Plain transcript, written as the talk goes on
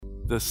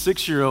The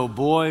 6-year-old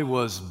boy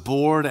was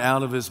bored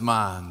out of his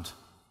mind.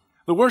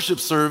 The worship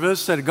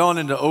service had gone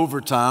into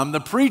overtime. The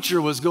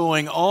preacher was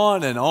going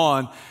on and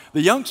on. The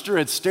youngster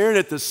had stared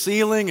at the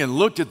ceiling and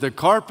looked at the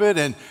carpet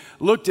and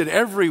looked at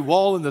every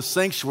wall in the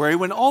sanctuary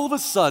when all of a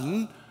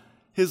sudden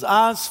his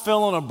eyes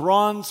fell on a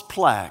bronze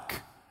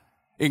plaque.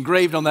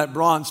 Engraved on that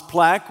bronze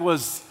plaque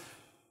was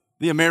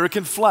the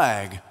American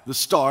flag, the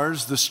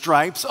stars, the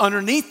stripes.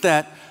 Underneath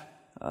that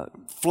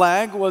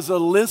flag was a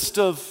list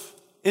of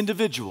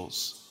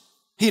individuals.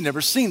 He had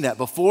never seen that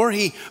before.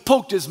 He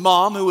poked his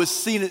mom, who was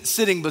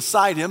sitting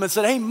beside him, and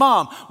said, "Hey,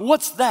 Mom,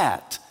 what's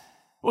that?"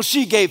 Well,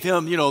 she gave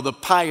him, the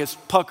pious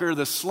pucker,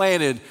 the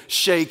slanted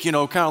shake, kind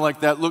of like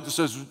that look that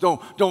says,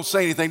 don't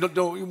say anything,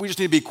 we just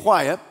need to be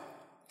quiet.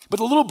 But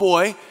the little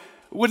boy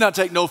would not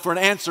take no for an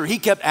answer. He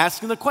kept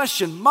asking the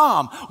question,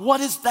 "Mom, what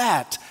is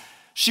that?"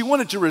 She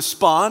wanted to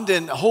respond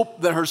and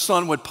hope that her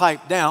son would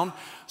pipe down.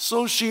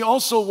 So she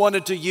also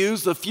wanted to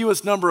use the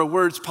fewest number of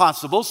words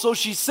possible. So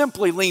she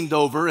simply leaned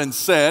over and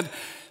said,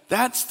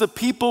 "That's the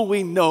people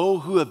we know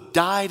who have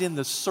died in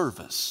the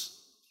service."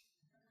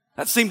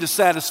 That seemed to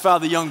satisfy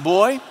the young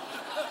boy.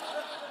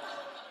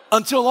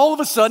 Until all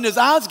of a sudden his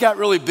eyes got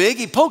really big.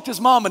 He poked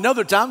his mom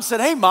another time and said,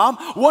 "Hey, Mom,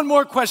 one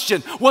more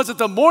question. Was it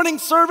the morning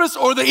service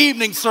or the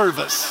evening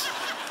service?"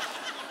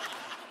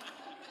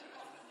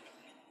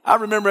 I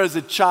remember as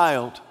a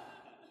child,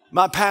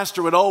 my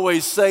pastor would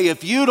always say,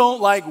 if you don't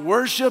like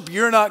worship,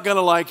 you're not going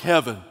to like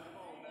heaven.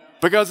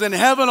 Because in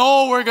heaven,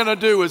 all we're going to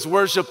do is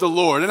worship the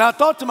Lord. And I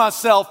thought to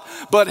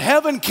myself, but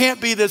heaven can't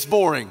be this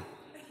boring.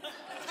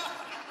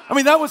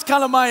 That was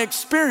kind of my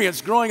experience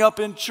growing up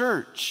in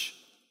church.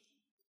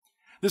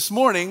 This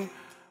morning,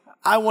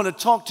 I want to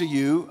talk to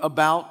you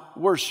about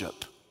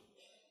worship.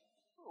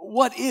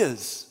 What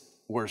is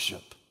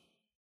worship?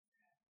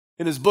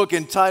 In his book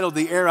entitled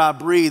The Air I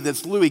Breathe,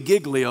 it's Louis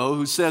Giglio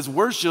who says,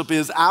 worship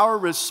is our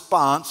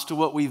response to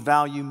what we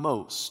value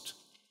most.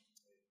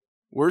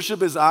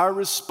 Worship is our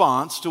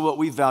response to what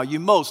we value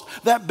most.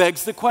 That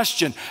begs the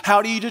question,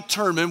 how do you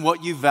determine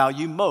what you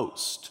value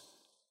most?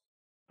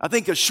 I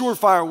think a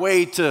surefire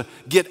way to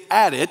get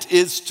at it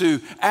is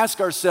to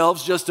ask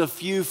ourselves just a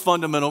few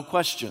fundamental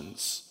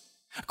questions.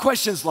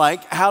 Questions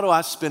like, how do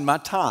I spend my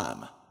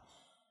time?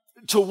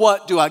 To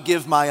what do I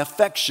give my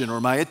affection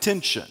or my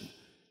attention?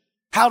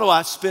 How do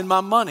I spend my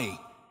money?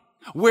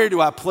 Where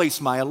do I place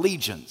my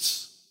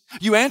allegiance?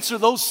 You answer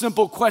those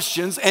simple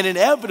questions and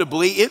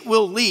inevitably it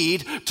will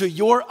lead to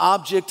your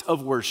object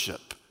of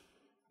worship.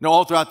 Now,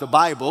 all throughout the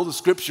Bible, the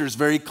scripture is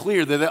very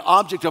clear that the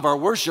object of our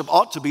worship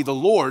ought to be the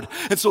Lord.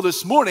 And so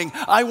this morning,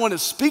 I want to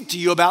speak to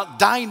you about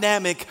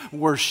dynamic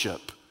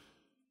worship.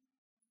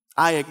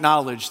 I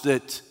acknowledge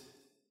that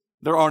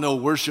there are no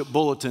worship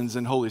bulletins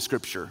in Holy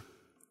Scripture.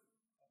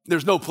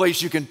 There's no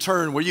place you can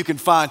turn where you can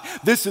find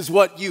this is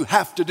what you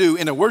have to do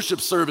in a worship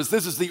service.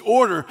 This is the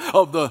order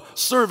of the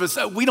service.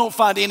 We don't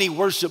find any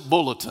worship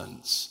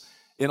bulletins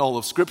in all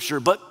of Scripture,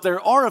 but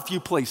there are a few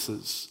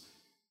places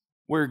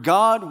where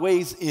God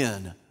weighs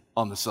in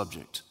on the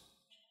subject.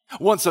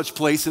 One such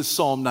place is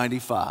Psalm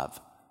 95.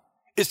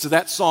 It's to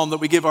that psalm that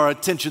we give our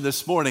attention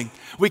this morning.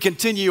 We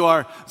continue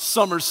our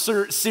summer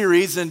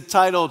series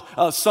entitled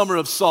Summer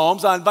of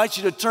Psalms. I invite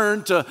you to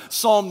turn to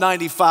Psalm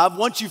 95.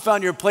 Once you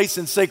found your place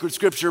in sacred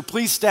scripture,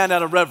 please stand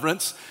out of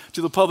reverence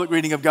to the public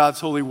reading of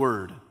God's holy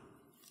word.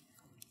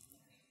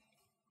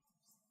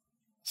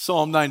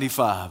 Psalm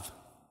 95.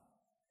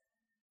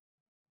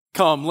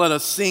 Come, let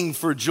us sing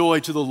for joy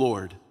to the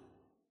Lord.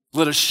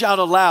 Let us shout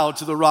aloud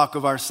to the rock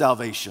of our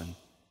salvation.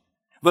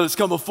 Let us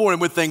come before him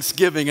with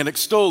thanksgiving and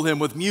extol him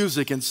with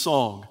music and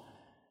song.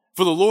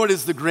 For the Lord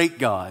is the great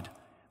God,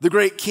 the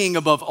great King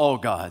above all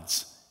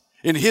gods.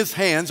 In his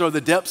hands are the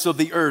depths of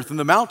the earth, and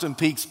the mountain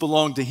peaks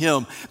belong to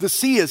him. The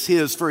sea is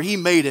his, for he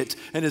made it,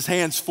 and his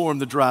hands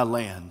formed the dry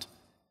land.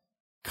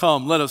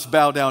 Come, let us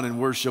bow down and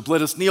worship.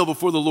 Let us kneel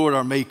before the Lord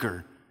our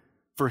Maker,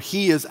 for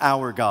he is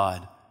our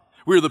God.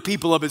 We are the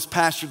people of his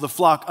pasture, the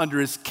flock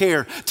under his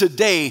care.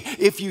 Today,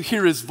 if you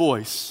hear his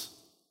voice,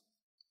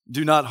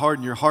 do not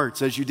harden your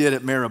hearts as you did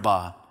at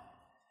Meribah,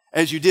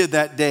 as you did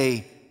that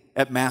day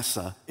at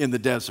Massa in the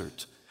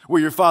desert,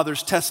 where your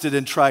fathers tested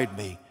and tried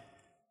me,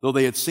 though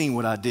they had seen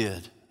what I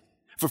did.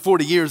 For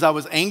 40 years I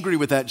was angry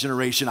with that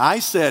generation. I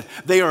said,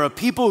 they are a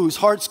people whose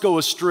hearts go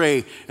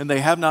astray, and they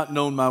have not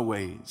known my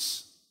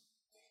ways.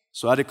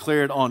 So I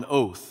declared on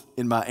oath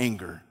in my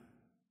anger,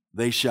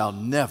 they shall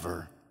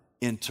never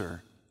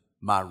enter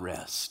my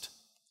rest.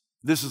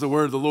 This is the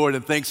word of the Lord,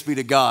 and thanks be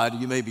to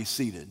God. You may be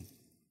seated.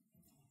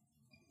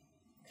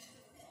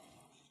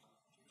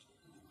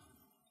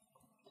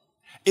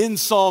 In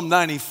Psalm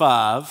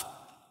 95,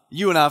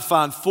 you and I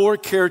find 4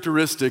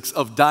 characteristics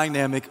of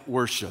dynamic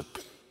worship.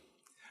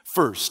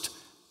 First,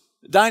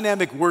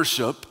 dynamic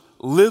worship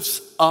lifts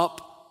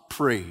up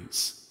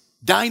praise.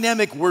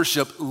 Dynamic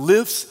worship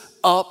lifts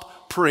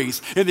up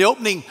praise. In the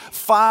opening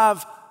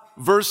 5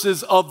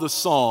 verses of the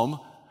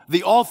psalm,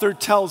 the author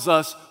tells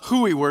us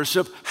who we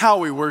worship, how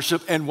we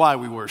worship, and why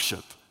we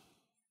worship.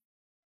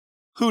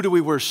 Who do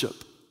we worship?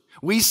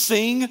 We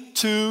sing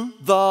to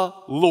the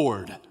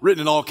Lord,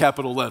 written in all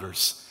capital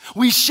letters.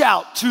 We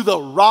shout to the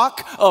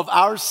rock of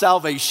our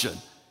salvation.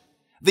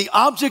 The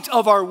object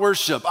of our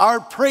worship, our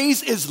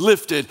praise is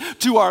lifted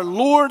to our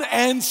Lord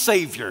and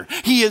Savior.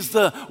 He is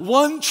the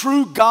one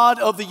true God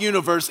of the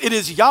universe. It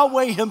is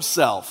Yahweh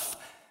himself.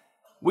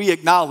 We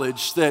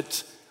acknowledge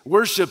that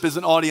worship is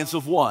an audience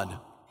of one.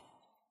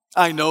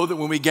 I know that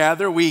when we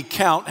gather, we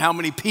count how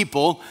many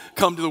people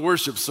come to the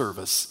worship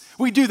service.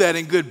 We do that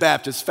in good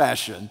Baptist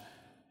fashion.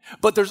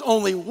 But there's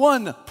only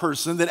one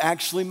person that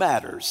actually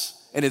matters,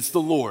 and it's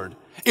the Lord.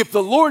 If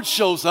the Lord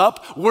shows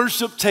up,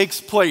 worship takes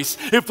place.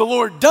 If the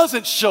Lord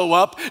doesn't show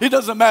up, it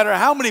doesn't matter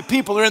how many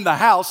people are in the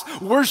house,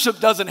 worship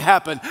doesn't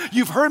happen.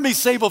 You've heard me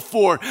say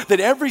before that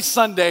every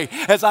Sunday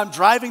as I'm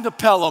driving to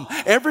Pelham,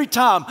 every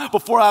time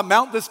before I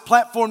mount this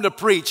platform to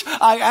preach,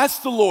 I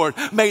ask the Lord,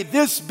 may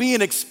this be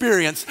an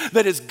experience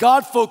that is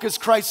God-focused,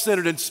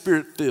 Christ-centered, and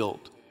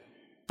Spirit-filled.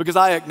 Because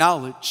I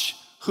acknowledge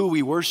who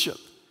we worship.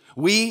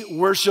 We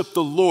worship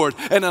the Lord.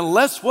 And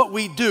unless what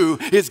we do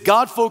is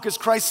God-focused,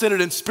 Christ-centered,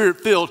 and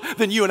Spirit-filled,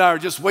 then you and I are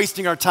just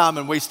wasting our time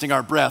and wasting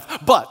our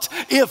breath. But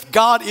if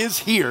God is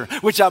here,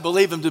 which I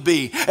believe him to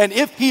be, and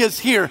if he is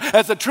here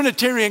as a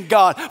Trinitarian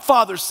God,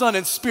 Father, Son,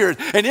 and Spirit,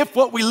 and if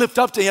what we lift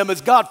up to him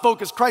is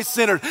God-focused,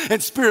 Christ-centered,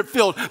 and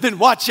Spirit-filled, then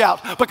watch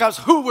out, because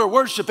who we're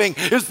worshiping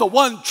is the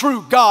one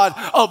true God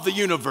of the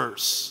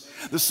universe.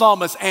 The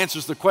psalmist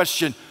answers the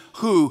question,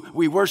 who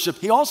we worship.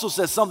 He also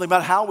says something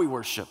about how we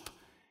worship.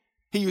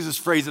 He uses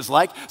phrases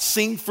like,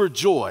 sing for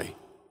joy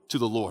to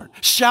the Lord.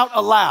 Shout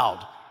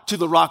aloud to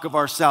the rock of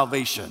our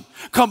salvation.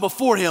 Come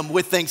before him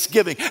with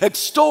thanksgiving.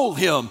 Extol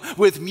him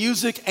with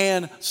music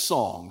and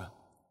song.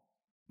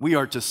 We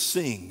are to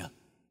sing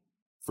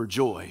for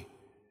joy.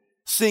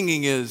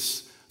 Singing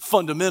is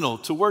fundamental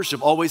to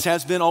worship. Always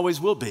has been, always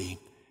will be.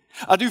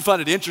 I do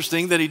find it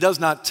interesting that he does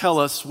not tell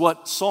us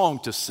what song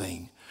to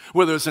sing.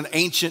 Whether it's an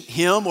ancient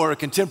hymn or a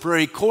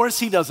contemporary chorus,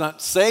 he does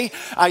not say.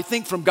 I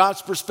think from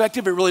God's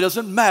perspective, it really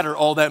doesn't matter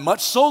all that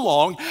much, so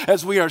long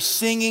as we are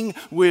singing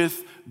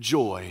with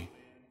joy.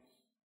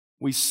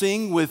 We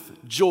sing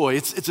with joy.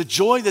 It's a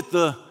joy that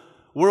the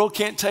world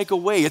can't take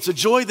away. It's a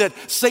joy that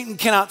Satan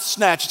cannot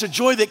snatch. It's a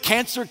joy that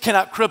cancer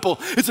cannot cripple.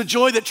 It's a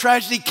joy that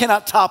tragedy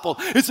cannot topple.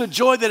 It's a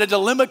joy that a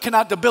dilemma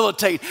cannot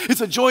debilitate.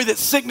 It's a joy that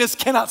sickness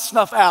cannot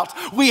snuff out.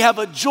 We have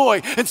a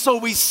joy, and so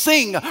we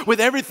sing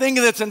with everything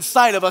that's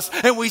inside of us,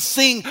 and we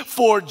sing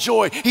for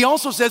joy. He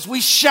also says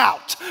we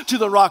shout to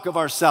the rock of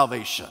our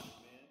salvation.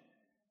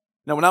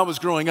 Now, when I was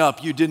growing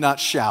up, you did not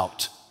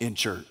shout in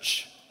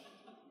church.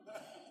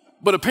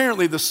 But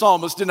apparently the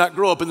psalmist did not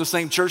grow up in the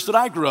same church that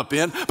I grew up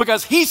in,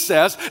 because he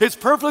says it's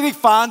perfectly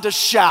fine to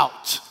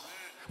shout.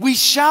 We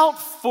shout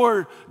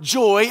for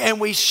joy, and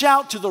we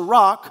shout to the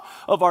rock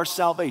of our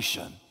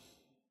salvation.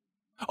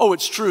 Oh,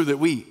 it's true that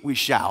we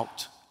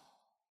shout.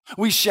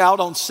 We shout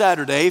on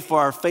Saturday for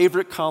our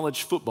favorite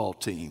college football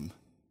team.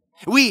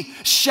 We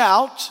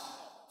shout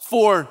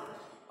for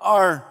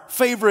our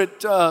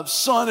favorite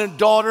son and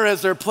daughter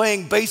as they're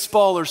playing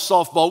baseball or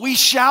softball. We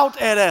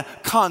shout at a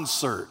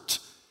concert.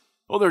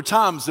 Well, there are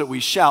times that we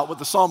shout. What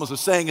the psalmist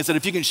is saying is that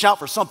if you can shout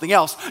for something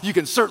else, you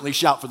can certainly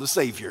shout for the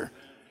Savior,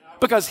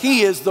 because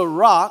he is the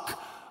rock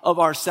of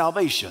our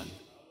salvation.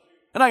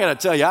 And I got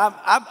to tell you,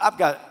 I've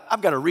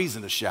got a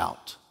reason to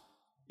shout.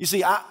 You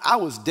see, I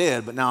was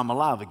dead, but now I'm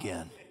alive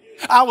again.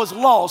 I was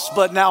lost,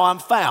 but now I'm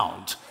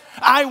found.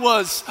 I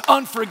was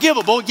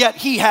unforgivable, yet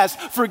he has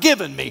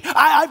forgiven me.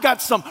 I've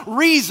got some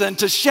reason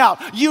to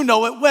shout. You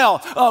know it well.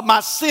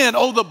 My sin,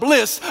 oh, the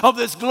bliss of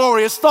this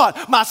glorious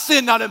thought. My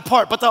sin not in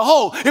part, but the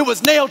whole. It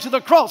was nailed to the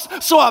cross,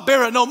 so I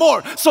bear it no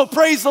more. So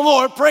praise the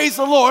Lord,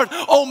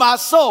 oh my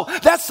soul.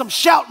 That's some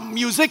shouting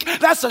music.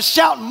 That's a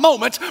shouting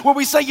moment where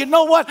we say, you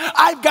know what?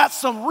 I've got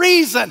some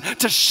reason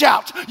to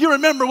shout. You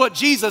remember what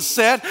Jesus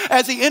said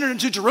as he entered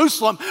into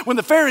Jerusalem when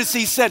the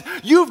Pharisees said,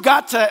 you've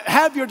got to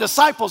have your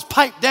disciples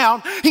pipe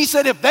down. He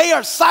said, if they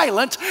are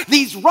silent,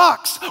 these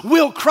rocks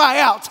will cry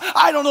out.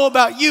 I don't know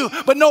about you,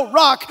 but no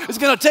rock is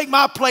going to take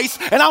my place,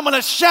 and I'm going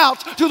to shout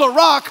to the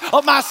rock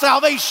of my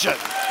salvation.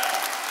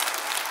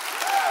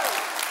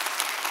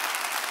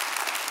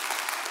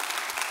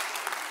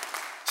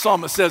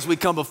 Psalmist says we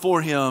come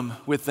before him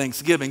with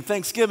thanksgiving.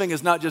 Thanksgiving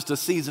is not just a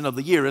season of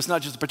the year. It's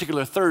not just a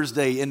particular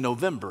Thursday in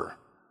November.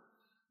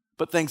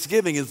 But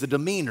thanksgiving is the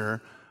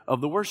demeanor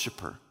of the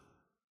worshiper.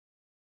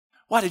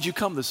 Why did you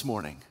come this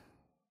morning?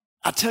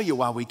 I'll tell you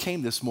why we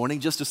came this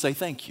morning, just to say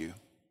thank you.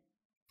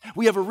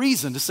 We have a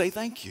reason to say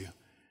thank you.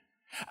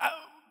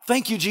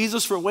 Thank you,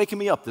 Jesus, for waking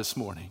me up this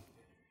morning.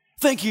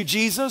 Thank you,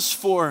 Jesus,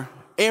 for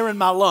air in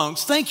my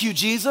lungs. Thank you,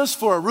 Jesus,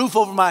 for a roof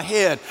over my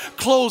head,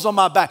 clothes on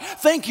my back.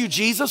 Thank you,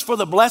 Jesus, for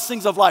the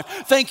blessings of life.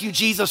 Thank you,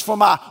 Jesus, for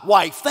my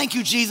wife. Thank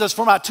you, Jesus,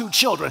 for my 2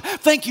 children.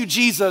 Thank you,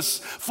 Jesus,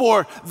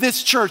 for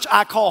this church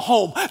I call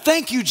home.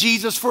 Thank you,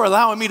 Jesus, for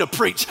allowing me to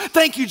preach.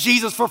 Thank you,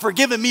 Jesus, for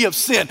forgiving me of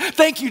sin.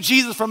 Thank you,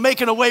 Jesus, for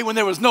making a way when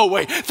there was no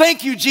way.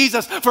 Thank you,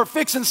 Jesus, for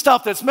fixing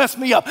stuff that's messed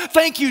me up.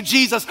 Thank you,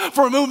 Jesus,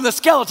 for removing the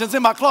skeletons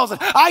in my closet.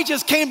 I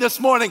just came this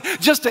morning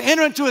just to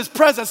enter into his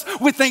presence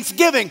with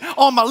thanksgiving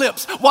on my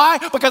lips. Why?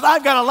 Because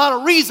I've got a lot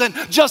of reason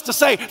just to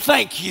say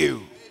thank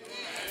you.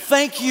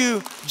 Thank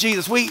you,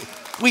 Jesus. We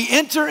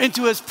enter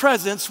into his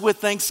presence with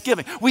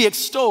thanksgiving. We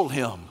extol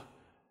him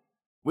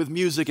with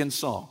music and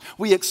song.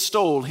 We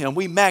extol him.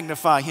 We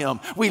magnify him.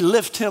 We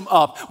lift him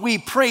up. We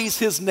praise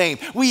his name.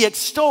 We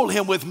extol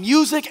him with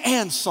music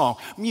and song.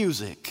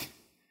 Music.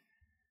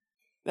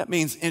 That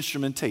means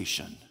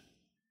instrumentation.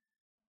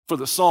 For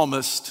the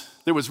psalmist,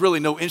 there was really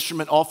no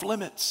instrument off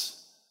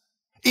limits.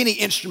 Any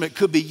instrument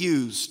could be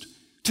used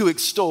to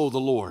extol the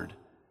Lord.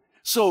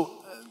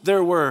 So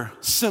there were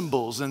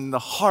cymbals and the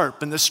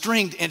harp and the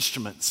stringed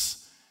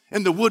instruments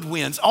and the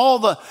woodwinds, all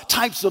the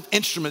types of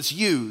instruments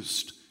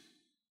used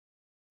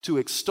to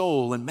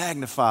extol and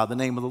magnify the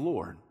name of the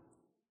Lord.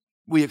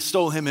 We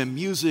extol him in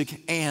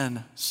music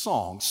and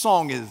song.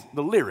 Song is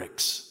the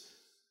lyrics.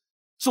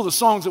 So the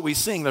songs that we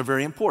sing, they're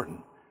very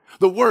important.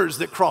 The words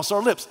that cross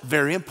our lips,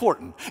 very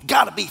important.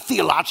 Got to be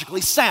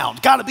theologically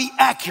sound, got to be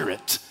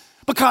accurate,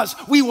 because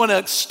we want to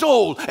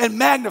extol and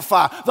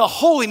magnify the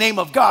holy name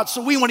of God.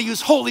 So we want to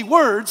use holy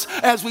words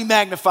as we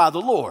magnify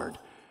the Lord.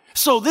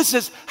 So this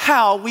is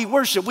how we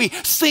worship. We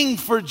sing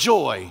for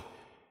joy.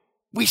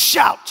 We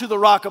shout to the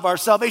rock of our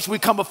salvation. We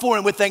come before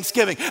him with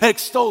thanksgiving and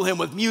extol him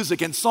with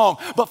music and song.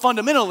 But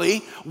fundamentally,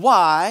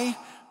 why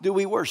do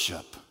we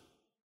worship?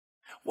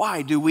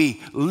 Why do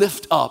we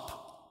lift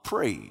up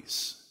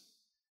praise?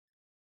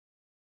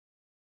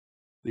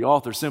 The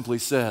author simply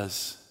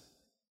says,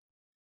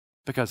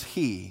 because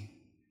he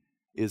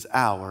is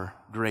our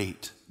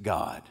great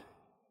God.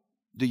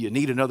 Do you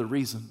need another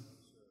reason?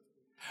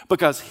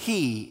 Because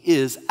he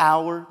is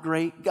our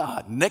great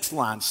God. Next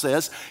line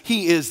says,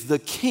 he is the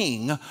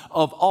King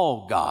of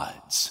all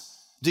gods.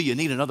 Do you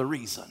need another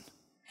reason?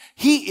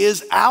 He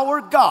is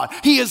our God.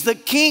 He is the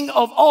King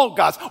of all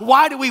gods.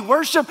 Why do we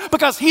worship?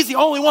 Because he's the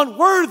only one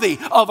worthy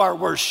of our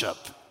worship.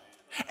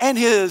 And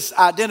his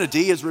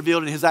identity is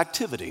revealed in his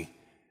activity.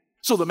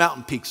 So the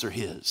mountain peaks are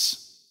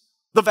his.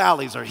 The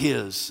valleys are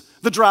his.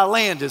 The dry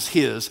land is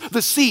his.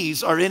 The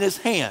seas are in his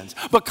hands.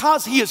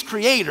 Because he is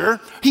creator,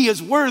 he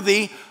is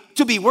worthy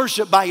to be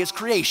worshiped by his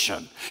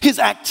creation. His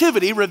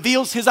activity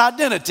reveals his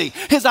identity.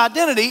 His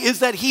identity is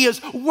that he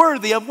is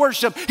worthy of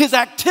worship. His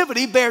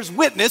activity bears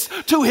witness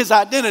to his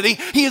identity.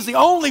 He is the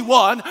only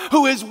one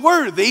who is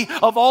worthy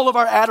of all of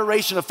our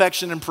adoration,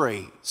 affection, and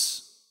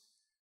praise.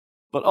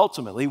 But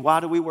ultimately, why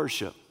do we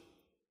worship?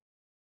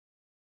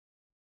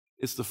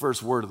 It's the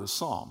first word of the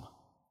psalm.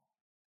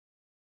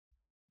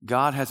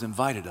 God has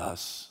invited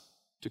us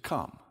to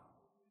come.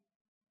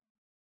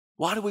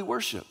 Why do we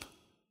worship?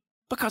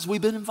 Because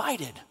we've been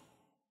invited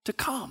to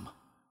come.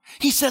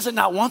 He says it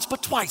not once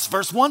but twice.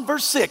 Verse 1,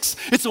 verse 6.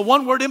 It's a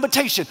one-word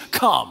invitation.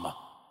 Come.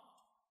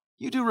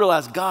 You do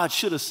realize God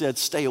should have said,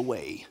 stay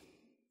away.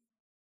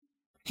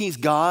 He's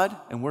God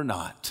and we're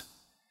not.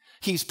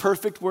 He's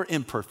perfect, we're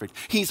imperfect.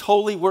 He's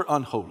holy, we're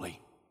unholy.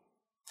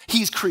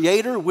 He's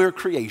creator, we're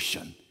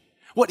creation.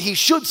 What he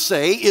should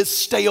say is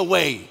stay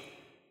away.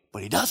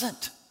 But he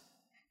doesn't.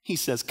 He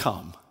says,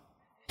 come.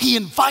 He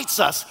invites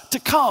us to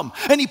come,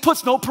 and he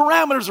puts no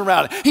parameters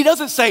around it. He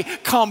doesn't say,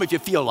 come if you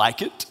feel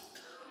like it.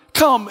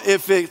 Come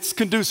if it's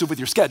conducive with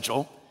your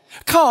schedule.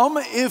 Come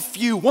if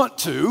you want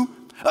to.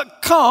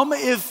 Come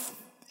if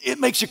it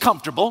makes you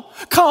comfortable.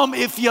 Come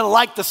if you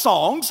like the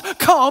songs.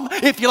 Come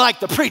if you like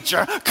the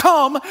preacher.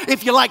 Come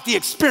if you like the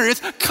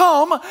experience.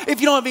 Come if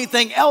you don't have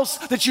anything else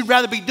that you'd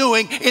rather be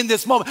doing in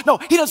this moment. No,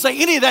 he doesn't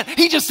say any of that.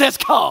 He just says,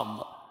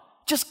 come.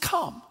 Just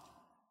come.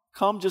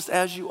 Come just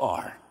as you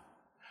are.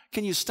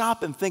 Can you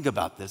stop and think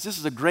about this? This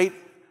is a great,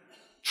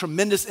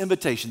 tremendous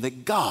invitation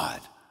that God,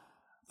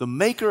 the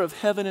maker of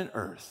heaven and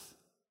earth,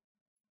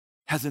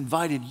 has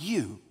invited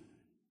you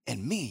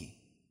and me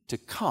to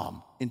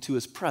come into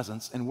his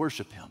presence and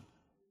worship him.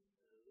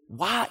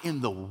 Why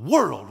in the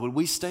world would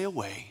we stay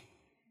away?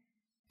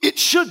 It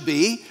should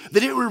be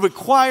that it would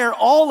require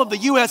all of the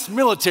U.S.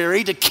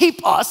 military to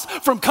keep us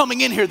from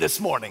coming in here this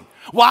morning.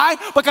 Why?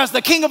 Because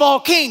the King of all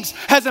kings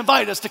has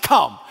invited us to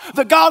come.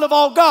 The God of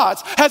all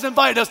gods has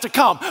invited us to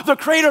come. The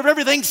creator of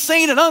everything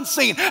seen and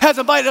unseen has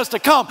invited us to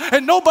come.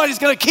 And nobody's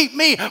going to keep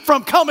me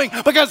from coming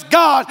because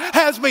God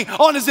has me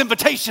on his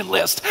invitation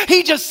list.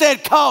 He just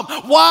said, come.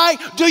 Why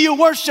do you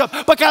worship?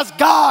 Because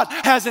God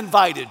has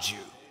invited you.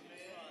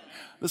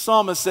 The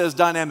psalmist says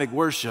dynamic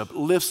worship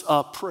lifts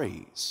up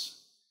praise.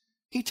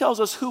 He tells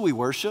us who we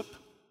worship,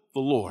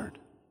 the Lord,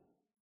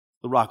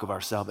 the rock of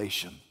our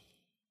salvation.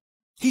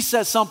 He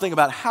says something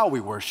about how we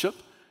worship.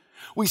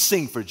 We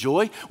sing for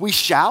joy. We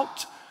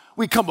shout.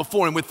 We come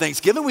before him with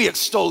thanksgiving. We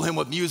extol him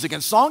with music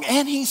and song.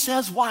 And he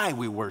says why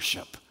we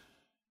worship.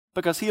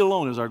 Because he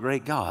alone is our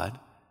great God.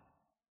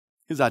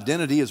 His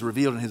identity is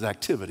revealed in his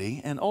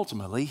activity. And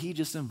ultimately, he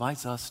just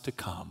invites us to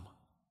come.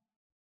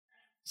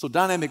 So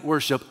dynamic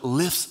worship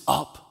lifts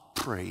up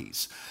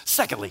praise.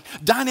 Secondly,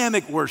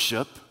 dynamic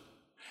worship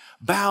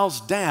bows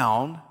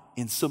down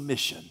in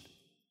submission.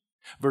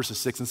 Verses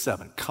 6 and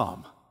 7,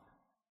 come.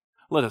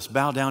 Let us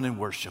bow down in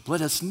worship.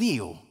 Let us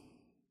kneel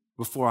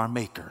before our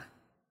Maker.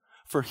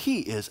 For he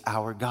is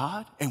our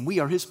God, and we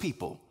are his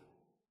people,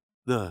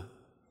 the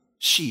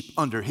sheep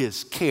under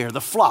his care,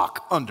 the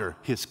flock under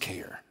his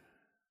care.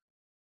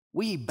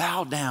 We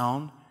bow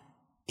down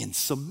in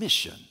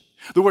submission.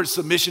 The word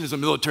submission is a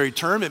military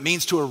term. It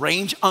means to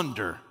arrange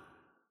under.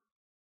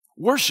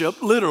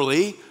 Worship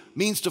literally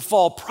means to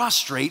fall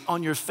prostrate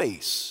on your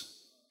face.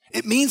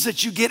 It means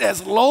that you get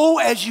as low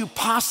as you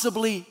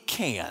possibly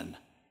can.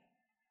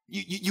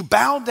 You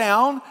bow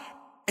down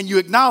and you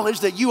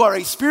acknowledge that you are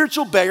a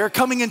spiritual beggar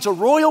coming into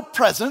royal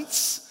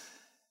presence,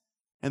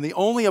 and the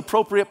only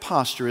appropriate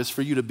posture is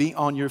for you to be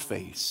on your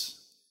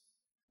face.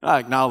 I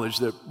acknowledge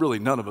that really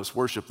none of us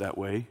worship that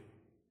way.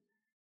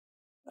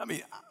 I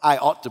mean, I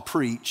ought to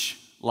preach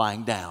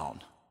lying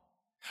down.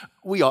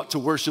 We ought to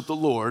worship the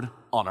Lord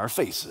on our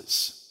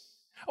faces.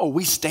 Oh,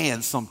 we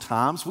stand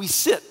sometimes. We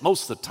sit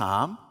most of the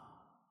time.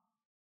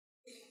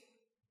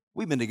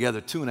 We've been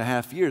together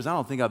 2.5 years. I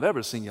don't think I've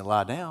ever seen you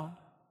lie down.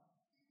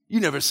 You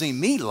never seen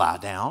me lie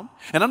down.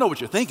 And I know what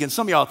you're thinking.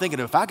 Some of y'all are thinking,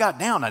 if I got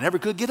down, I never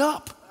could get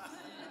up.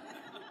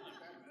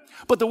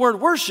 But the word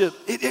worship,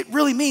 it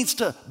really means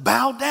to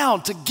bow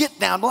down, to get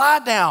down, lie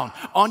down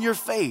on your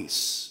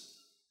face.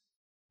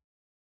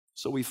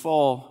 So we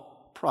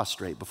fall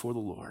prostrate before the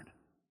Lord.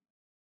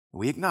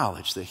 We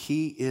acknowledge that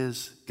he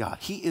is God.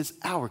 He is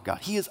our God.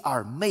 He is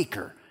our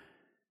maker.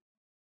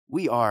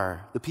 We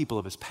are the people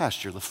of his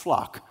pasture, the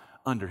flock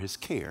under his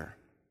care.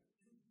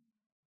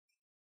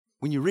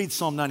 When you read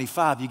Psalm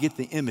 95, you get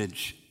the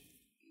image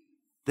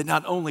that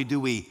not only do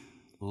we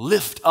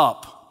lift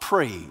up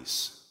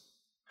praise,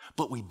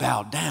 but we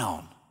bow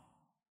down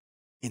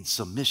in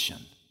submission.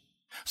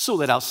 So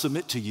that I'll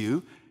submit to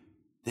you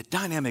that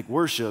dynamic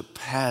worship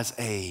has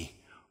a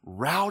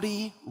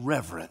rowdy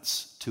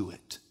reverence to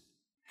it.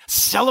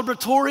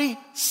 Celebratory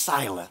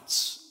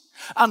silence.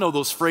 I know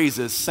those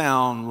phrases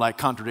sound like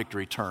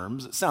contradictory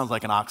terms. It sounds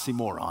like an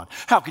oxymoron.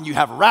 How can you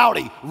have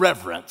rowdy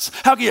reverence?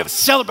 How can you have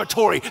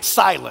celebratory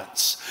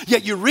silence?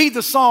 Yet you read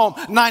the Psalm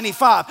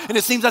 95, and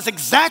it seems that's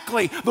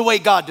exactly the way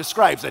God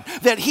describes it,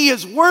 that he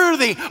is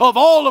worthy of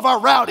all of our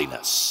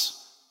rowdiness,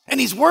 and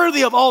he's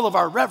worthy of all of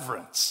our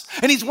reverence,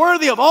 and he's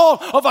worthy of all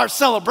of our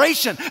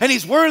celebration, and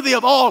he's worthy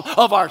of all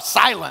of our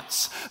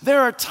silence.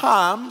 There are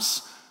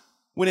times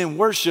when in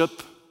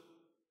worship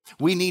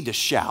we need to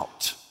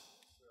shout.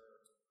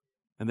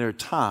 And there are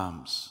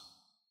times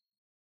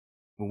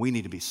when we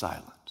need to be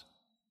silent.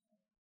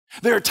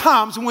 There are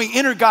times when we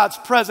enter God's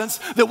presence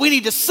that we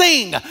need to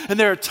sing. And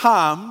there are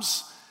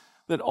times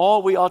that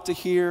all we ought to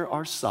hear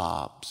are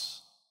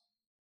sobs.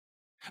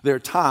 There are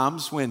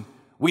times when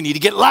we need to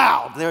get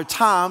loud. There are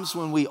times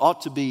when we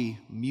ought to be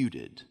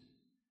muted.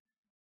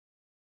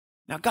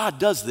 Now, God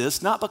does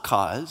this not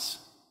because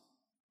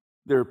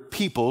there are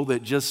people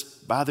that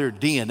just by their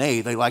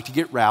DNA, they like to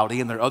get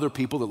rowdy, and there are other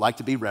people that like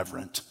to be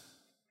reverent.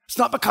 It's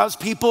not because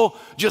people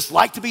just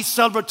like to be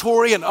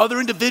celebratory and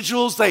other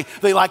individuals, they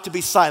like to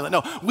be silent.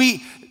 No,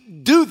 we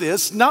do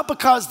this not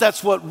because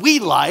that's what we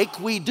like.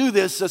 We do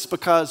this just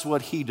because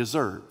what he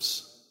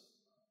deserves.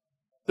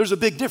 There's a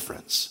big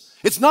difference.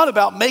 It's not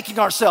about making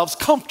ourselves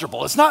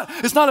comfortable. It's not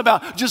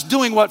about just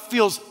doing what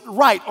feels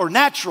right or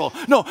natural.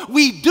 No,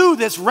 we do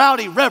this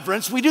rowdy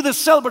reverence. We do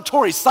this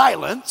celebratory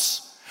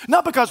silence.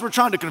 Not because we're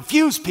trying to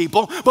confuse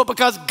people, but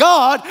because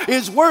God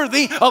is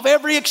worthy of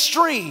every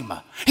extreme.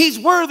 He's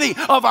worthy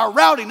of our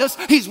rowdiness.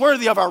 He's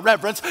worthy of our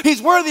reverence.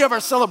 He's worthy of our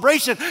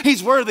celebration.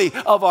 He's worthy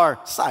of our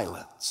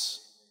silence.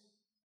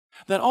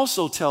 That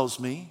also tells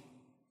me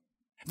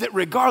that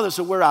regardless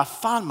of where I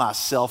find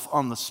myself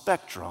on the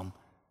spectrum,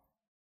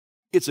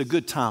 it's a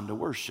good time to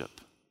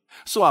worship.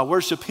 So I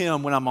worship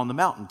him when I'm on the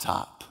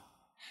mountaintop,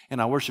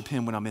 and I worship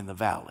him when I'm in the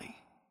valley.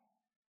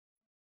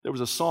 There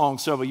was a song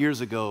several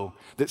years ago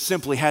that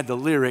simply had the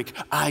lyric,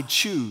 I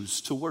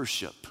choose to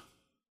worship.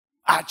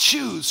 I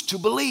choose to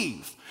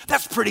believe.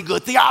 That's pretty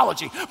good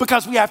theology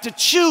because we have to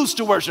choose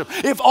to worship.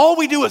 If all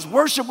we do is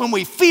worship when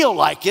we feel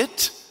like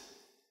it,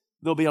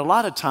 there'll be a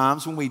lot of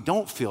times when we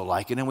don't feel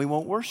like it and we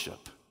won't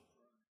worship.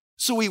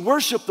 So we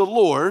worship the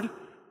Lord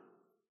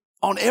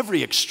on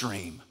every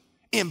extreme,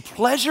 in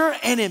pleasure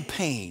and in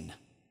pain,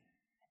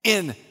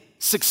 in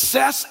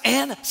success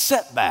and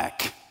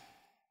setback.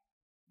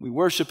 We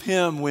worship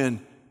him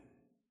when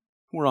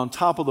we're on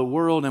top of the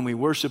world, and we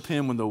worship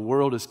him when the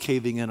world is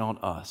caving in on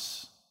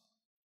us.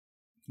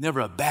 Never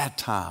a bad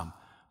time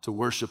to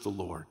worship the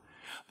Lord.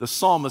 The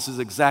psalmist is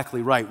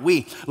exactly right.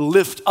 We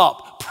lift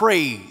up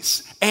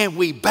praise and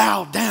we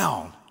bow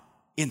down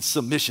in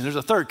submission. There's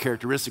a third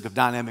characteristic of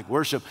dynamic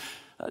worship.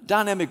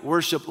 Dynamic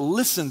worship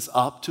listens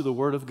up to the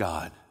word of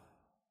God.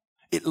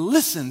 It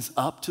listens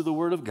up to the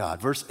word of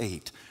God. Verse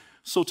 8,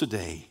 so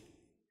today,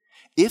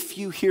 if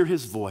you hear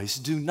his voice,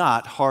 do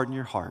not harden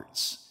your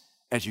hearts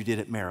as you did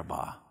at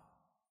Meribah.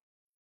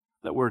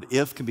 That word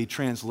if can be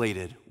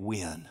translated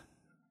when.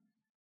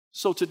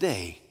 So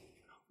today,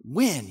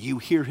 when you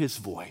hear his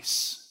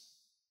voice,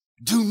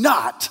 do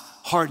not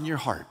harden your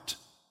heart.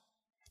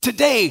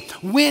 Today,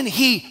 when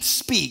he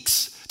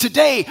speaks,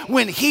 today,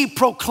 when he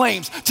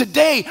proclaims,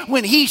 today,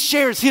 when he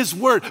shares his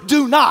word,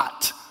 do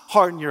not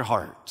harden your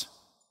heart.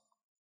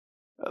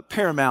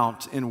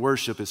 Paramount in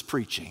worship is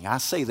preaching. I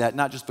say that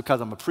not just because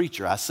I'm a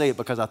preacher. I say it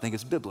because I think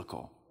it's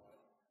biblical.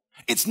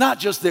 It's not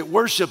just that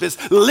worship is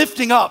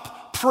lifting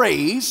up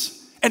praise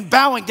and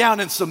bowing down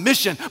in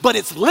submission, but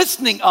it's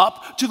listening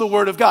up to the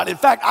Word of God. In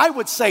fact, I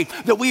would say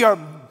that we are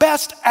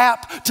best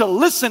apt to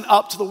listen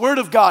up to the Word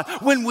of God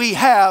when we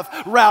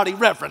have rowdy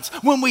reverence,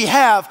 when we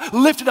have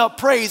lifted up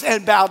praise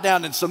and bowed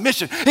down in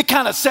submission. It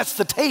kind of sets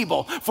the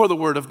table for the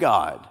Word of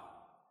God.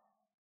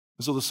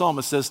 And so the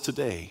psalmist says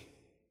today,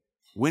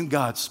 when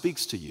God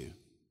speaks to you,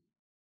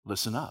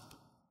 listen up.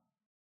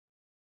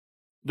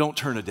 Don't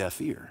turn a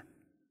deaf ear.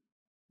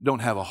 Don't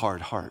have a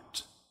hard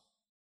heart.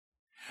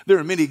 There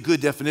are many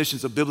good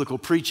definitions of biblical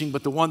preaching,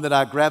 but the one that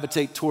I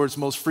gravitate towards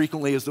most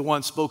frequently is the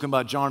one spoken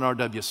by John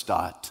R.W.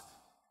 Stott,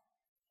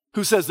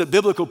 who says that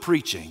biblical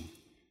preaching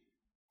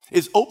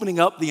is opening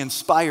up the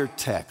inspired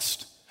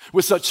text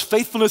with such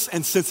faithfulness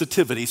and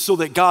sensitivity so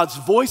that God's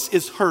voice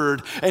is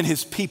heard and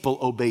his people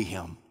obey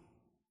him.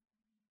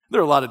 There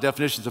are a lot of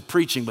definitions of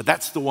preaching, but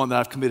that's the one that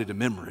I've committed to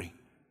memory.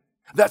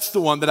 That's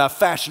the one that I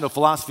fashion a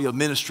philosophy of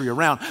ministry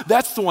around.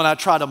 That's the one I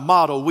try to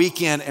model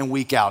week in and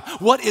week out.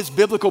 What is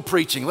biblical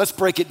preaching? Let's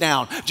break it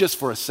down just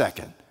for a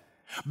second.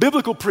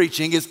 Biblical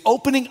preaching is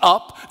opening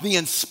up the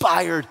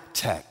inspired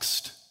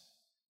text.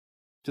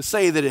 To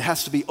say that it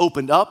has to be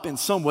opened up in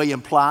some way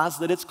implies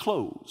that it's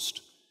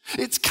closed.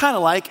 It's kind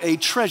of like a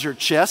treasure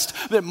chest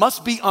that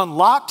must be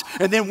unlocked,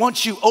 and then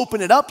once you open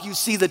it up, you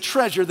see the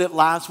treasure that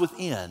lies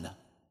within.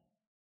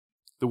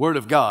 The Word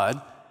of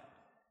God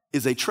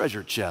is a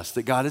treasure chest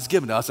that God has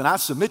given us, and I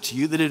submit to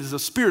you that it is the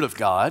Spirit of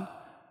God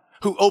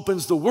who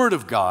opens the Word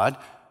of God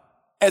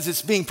as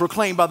it's being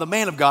proclaimed by the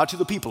man of God to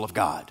the people of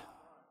God.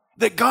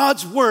 That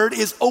God's Word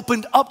is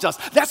opened up to us.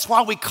 That's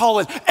why we call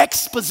it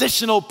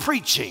expositional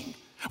preaching.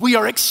 We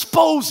are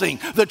exposing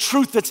the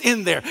truth that's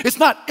in there. It's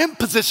not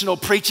impositional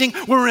preaching.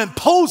 We're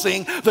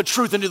imposing the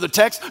truth into the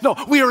text. No,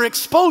 we are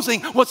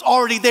exposing what's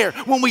already there.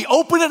 When we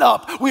open it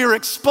up, we are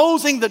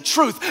exposing the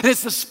truth. And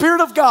it's the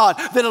Spirit of God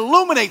that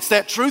illuminates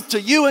that truth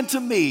to you and to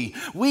me.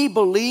 We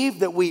believe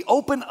that we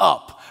open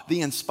up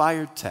the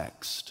inspired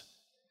text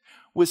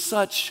with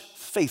such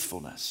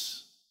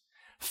faithfulness.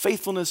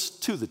 Faithfulness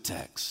to the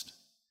text.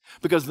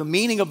 Because the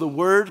meaning of the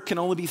word can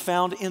only be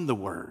found in the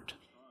word.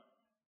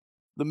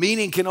 The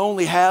meaning can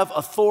only have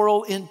a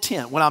thorough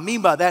intent. What I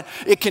mean by that,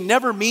 it can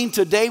never mean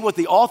today what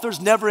the authors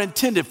never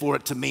intended for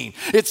it to mean.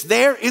 It's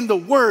there in the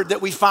word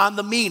that we find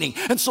the meaning.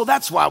 And so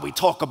that's why we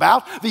talk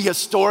about the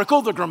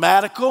historical, the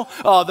grammatical,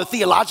 the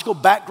theological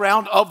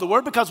background of the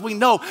word, because we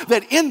know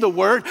that in the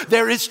word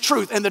there is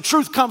truth, and the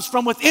truth comes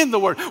from within the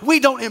word. We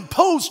don't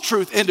impose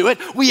truth into it.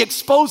 We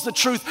expose the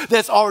truth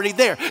that's already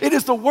there. It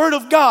is the word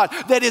of God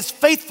that is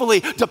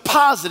faithfully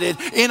deposited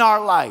in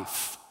our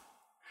life.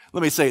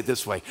 Let me say it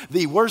this way.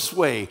 The worst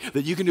way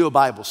that you can do a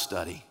Bible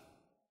study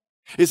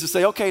is to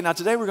say, okay, now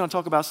today we're going to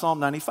talk about Psalm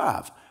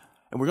 95,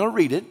 and we're going to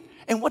read it,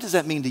 and what does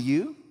that mean to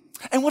you?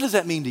 And what does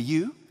that mean to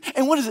you?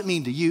 And what does it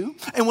mean to you?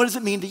 And what does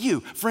it mean to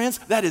you? Friends,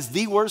 that is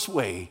the worst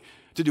way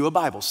to do a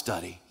Bible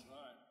study.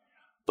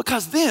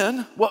 Because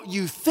then what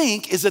you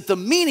think is that the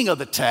meaning of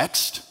the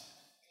text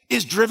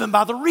is driven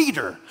by the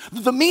reader.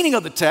 The meaning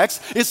of the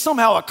text is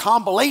somehow a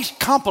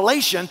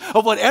compilation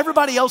of what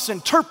everybody else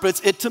interprets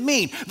it to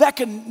mean.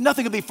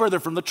 Nothing could be further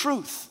from the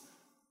truth.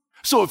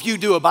 So if you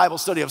do a Bible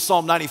study of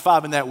Psalm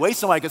 95 in that way,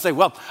 somebody could say,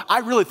 well, I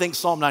really think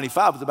Psalm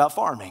 95 is about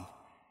farming.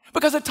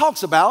 Because it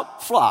talks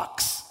about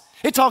flocks.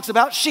 It talks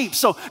about sheep.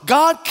 So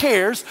God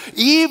cares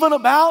even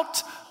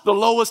about the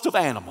lowest of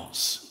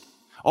animals.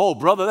 Oh,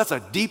 brother, that's a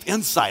deep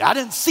insight. I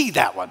didn't see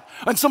that one.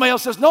 And somebody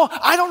else says, no,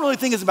 I don't really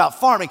think it's about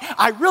farming.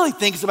 I really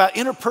think it's about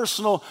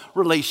interpersonal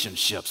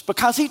relationships,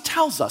 because he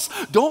tells us,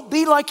 don't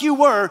be like you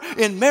were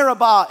in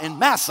Meribah and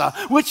Massah,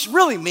 which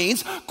really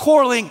means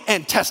quarreling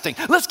and testing.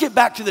 Let's get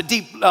back to the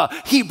deep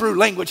Hebrew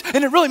language,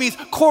 and it really means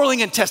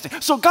quarreling and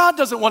testing. So God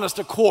doesn't want us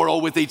to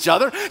quarrel with each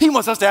other. He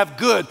wants us to have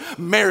good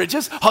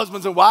marriages,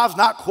 husbands and wives,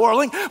 not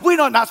quarreling. We're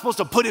not supposed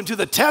to put him to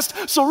the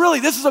test. So really,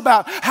 this is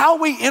about how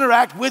we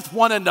interact with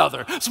one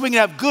another so we can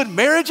have good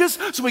marriages,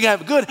 so we can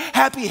have good,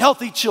 happy,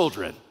 healthy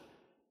children.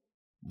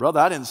 Brother,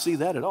 I didn't see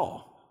that at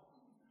all.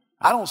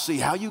 I don't see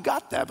how you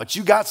got that, but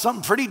you got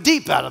something pretty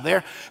deep out of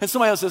there. And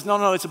somebody else says,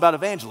 no, it's about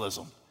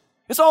evangelism.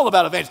 It's all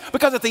about evangelism.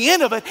 Because at the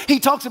end of it, he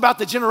talks about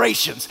the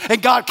generations, and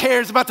God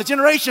cares about the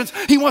generations.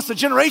 He wants the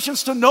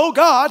generations to know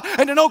God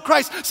and to know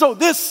Christ. So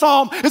this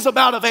psalm is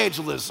about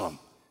evangelism.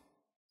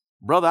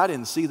 Brother, I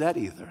didn't see that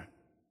either.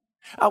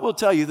 I will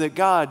tell you that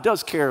God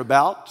does care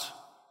about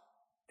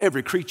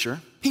every creature.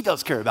 He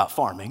does care about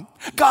farming.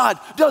 God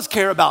does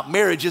care about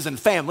marriages and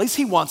families.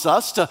 He wants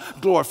us to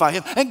glorify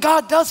him. And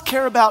God does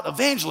care about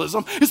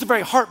evangelism. It's the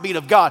very heartbeat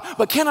of God.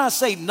 But can I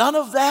say none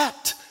of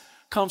that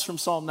comes from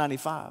Psalm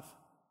 95?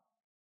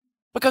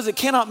 Because it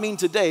cannot mean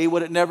today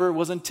what it never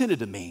was intended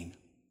to mean.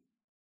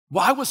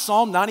 Why was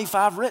Psalm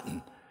 95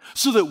 written?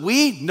 So that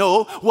we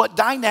know what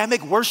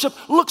dynamic worship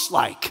looks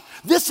like.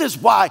 This is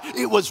why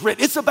it was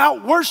written. It's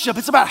about worship.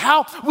 It's about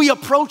how we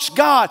approach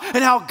God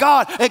and how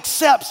God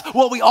accepts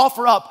what we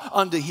offer up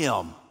unto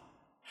him.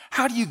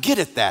 How do you get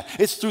at that?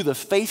 It's through the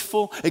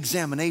faithful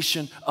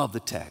examination of the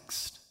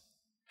text.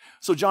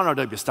 So John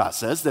R.W. Stott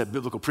says that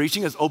biblical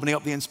preaching is opening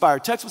up the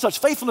inspired text with such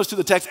faithfulness to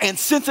the text and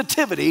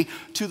sensitivity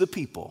to the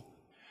people.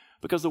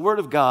 Because the Word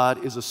of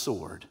God is a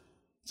sword.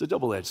 It's a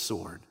double-edged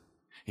sword.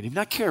 And if you're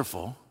not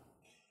careful,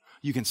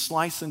 you can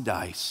slice and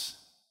dice.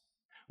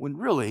 When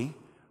really,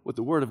 what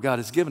the Word of God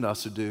has given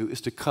us to do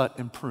is to cut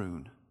and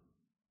prune.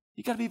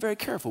 You got to be very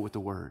careful with the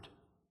Word.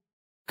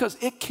 Because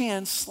it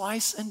can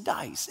slice and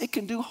dice. It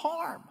can do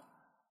harm.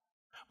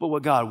 But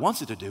what God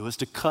wants it to do is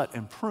to cut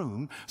and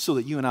prune so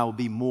that you and I will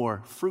be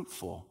more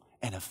fruitful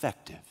and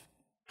effective.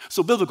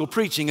 So biblical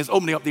preaching is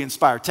opening up the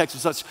inspired text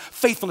with such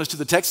faithfulness to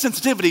the text,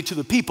 sensitivity to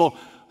the people,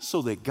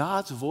 so that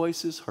God's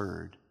voice is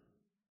heard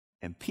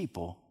and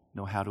people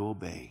know how to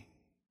obey.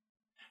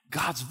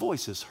 God's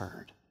voice is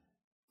heard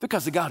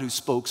because the God who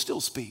spoke still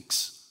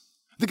speaks.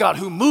 The God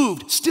who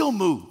moved still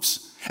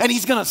moves. And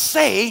he's going to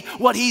say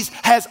what he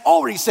has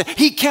already said.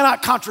 He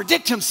cannot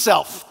contradict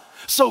himself.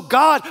 So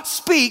God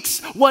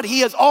speaks what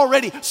he has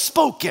already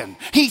spoken.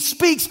 He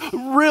speaks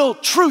real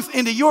truth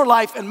into your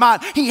life and mine.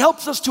 He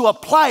helps us to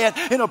apply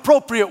it in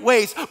appropriate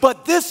ways.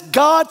 But this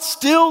God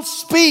still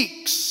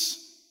speaks.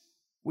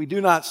 We do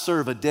not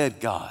serve a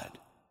dead God.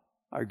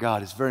 Our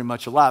God is very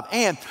much alive.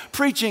 And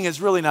preaching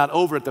is really not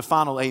over at the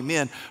final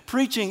amen.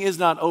 Preaching is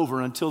not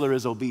over until there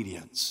is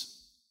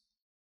obedience.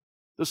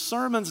 The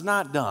sermon's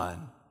not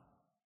done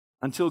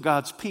until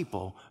God's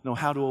people know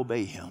how to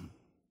obey him.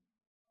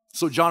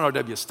 So John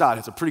R.W. Stott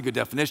has a pretty good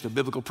definition of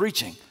biblical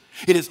preaching.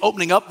 It is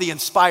opening up the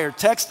inspired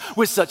text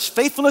with such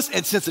faithfulness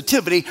and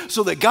sensitivity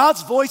so that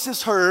God's voice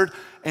is heard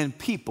and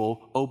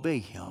people obey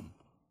him.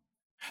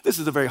 This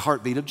is the very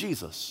heartbeat of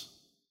Jesus.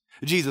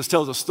 Jesus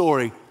tells a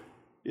story.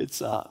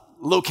 It's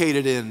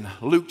located in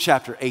Luke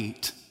chapter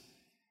 8.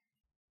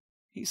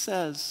 He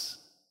says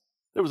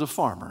there was a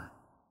farmer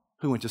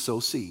who went to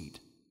sow seed.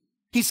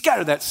 He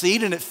scattered that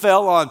seed and it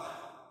fell on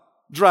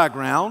dry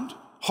ground,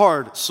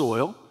 hard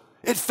soil.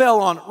 It fell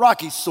on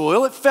rocky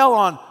soil. It fell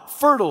on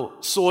fertile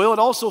soil. It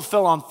also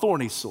fell on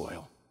thorny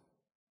soil.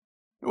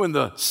 When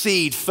the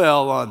seed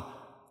fell on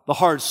the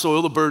hard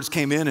soil, the birds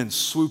came in and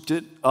swooped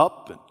it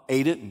up and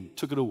ate it and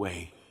took it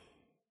away.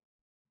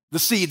 The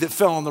seed that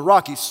fell on the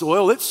rocky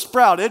soil, it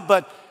sprouted,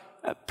 but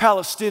a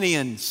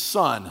Palestinian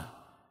sun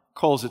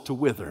caused it to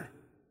wither.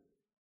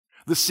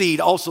 The seed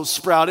also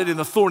sprouted in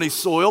the thorny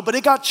soil, but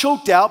it got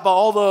choked out by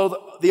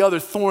all the other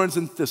thorns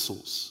and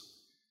thistles.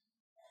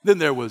 Then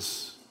there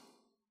was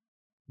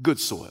good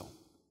soil.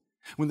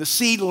 When the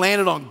seed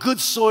landed on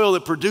good soil,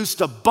 it produced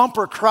a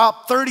bumper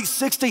crop 30,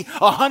 60,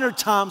 100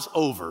 times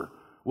over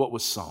what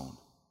was sown.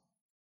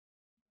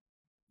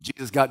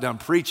 Jesus got done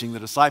preaching. The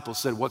disciples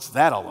said, "What's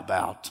that all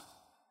about?"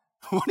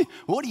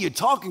 What are you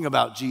talking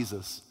about,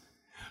 Jesus?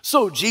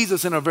 So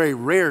Jesus, in a very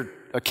rare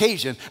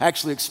occasion,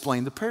 actually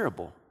explained the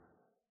parable.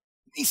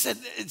 He said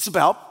it's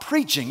about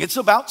preaching. It's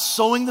about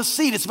sowing the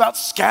seed. It's about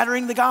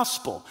scattering the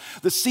gospel.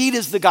 The seed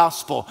is the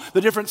gospel.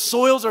 The different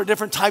soils are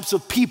different types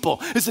of people.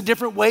 It's the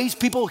different ways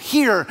people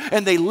hear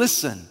and they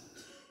listen.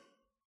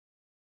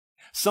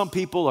 Some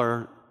people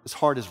are as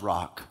hard as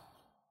rock.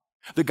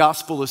 The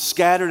gospel is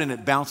scattered and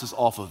it bounces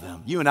off of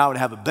them. You and I would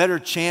have a better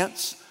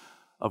chance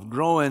of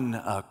growing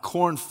a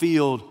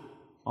cornfield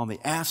on the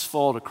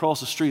asphalt across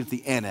the street at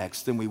the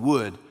annex than we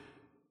would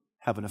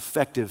have an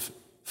effective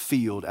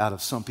field out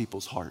of some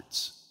people's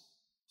hearts.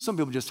 Some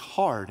people are just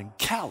hard and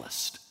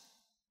calloused.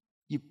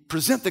 You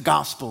present the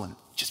gospel and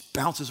it just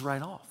bounces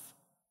right off.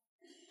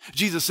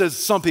 Jesus says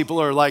some people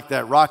are like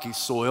that rocky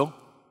soil.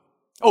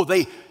 Oh,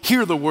 they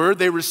hear the word,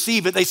 they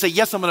receive it, they say,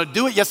 yes, I'm going to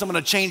do it, yes, I'm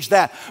going to change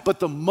that.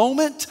 But the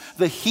moment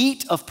the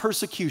heat of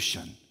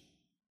persecution,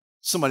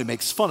 somebody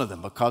makes fun of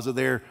them because of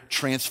their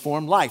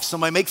transformed life.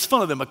 Somebody makes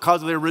fun of them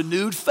because of their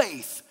renewed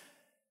faith.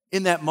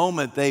 In that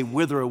moment, they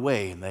wither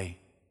away and they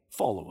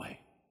fall away.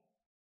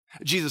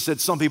 Jesus said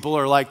some people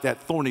are like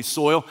that thorny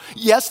soil.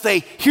 Yes, they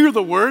hear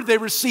the word, they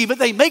receive it,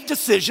 they make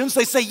decisions,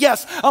 they say,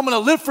 yes, I'm going to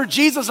live for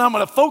Jesus, and I'm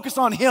going to focus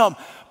on him.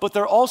 But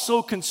they're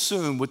also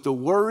consumed with the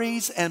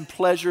worries and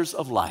pleasures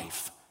of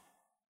life.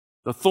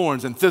 The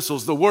thorns and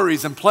thistles, the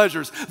worries and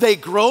pleasures, they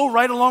grow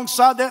right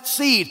alongside that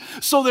seed.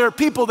 So there are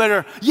people that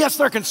are, yes,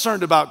 they're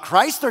concerned about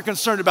Christ, they're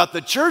concerned about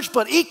the church,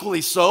 but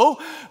equally so,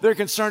 they're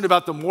concerned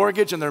about the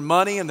mortgage and their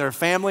money and their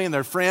family and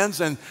their friends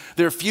and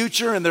their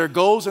future and their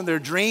goals and their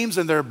dreams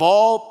and their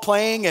ball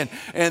playing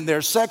and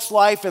their sex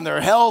life and their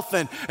health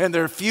and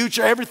their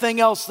future, everything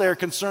else they're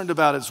concerned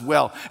about as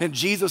well. And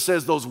Jesus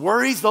says those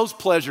worries, those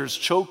pleasures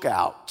choke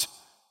out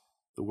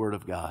the word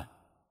of God.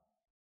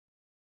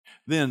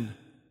 Then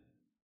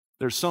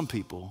there's some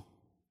people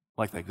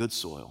like that good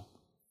soil.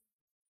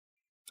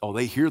 Oh,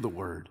 they hear the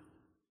word,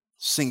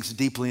 sinks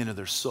deeply into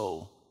their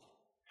soul.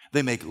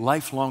 They make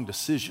lifelong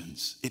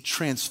decisions. It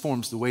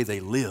transforms the way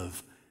they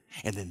live.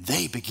 And then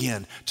they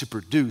begin to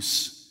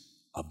produce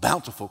a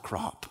bountiful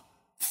crop,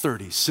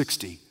 30,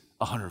 60,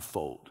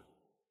 100-fold.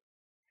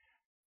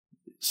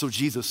 So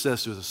Jesus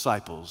says to his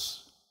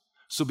disciples,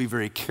 so be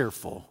very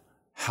careful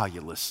how you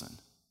listen.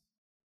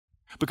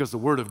 Because the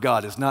word of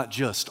God is not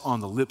just on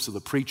the lips of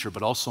the preacher,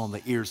 but also on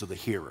the ears of the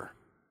hearer.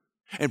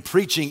 And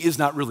preaching is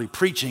not really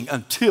preaching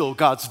until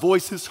God's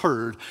voice is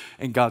heard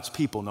and God's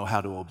people know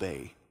how to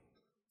obey.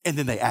 And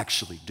then they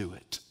actually do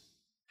it.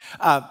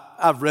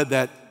 I've read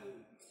that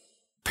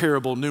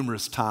parable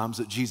numerous times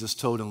that Jesus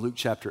told in Luke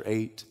chapter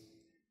 8.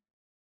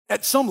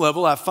 At some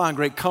level, I find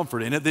great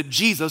comfort in it that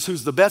Jesus,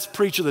 who's the best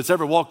preacher that's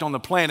ever walked on the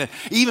planet,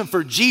 even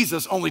for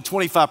Jesus, only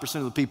 25%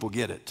 of the people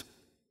get it.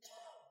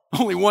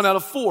 Only 1 out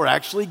of 4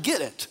 actually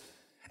get it.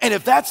 And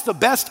if that's the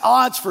best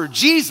odds for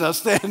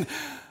Jesus, then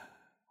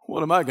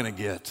what am I going to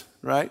get,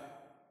 right?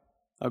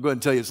 I'll go ahead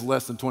and tell you it's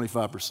less than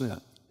 25%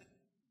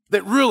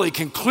 that really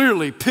can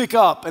clearly pick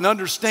up and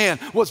understand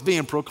what's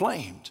being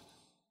proclaimed.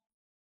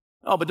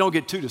 Oh, but don't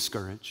get too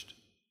discouraged.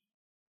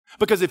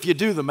 Because if you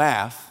do the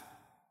math,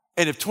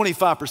 and if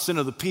 25%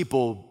 of the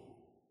people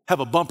have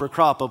a bumper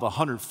crop of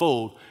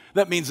 100-fold,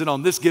 that means that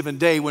on this given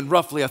day, when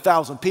roughly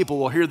 1,000 people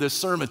will hear this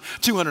sermon,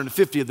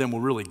 250 of them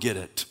will really get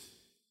it.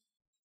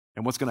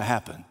 And what's going to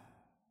happen?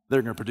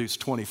 They're going to produce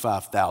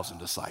 25,000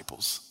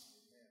 disciples.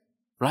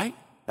 Right?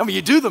 I mean,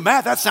 you do the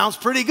math, that sounds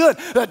pretty good.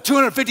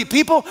 250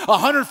 people,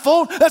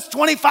 100-fold, that's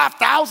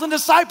 25,000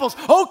 disciples.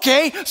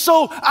 Okay,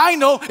 so I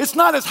know it's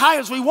not as high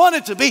as we want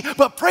it to be,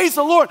 but praise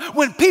the Lord,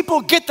 when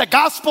people get the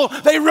gospel,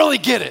 they really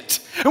get it.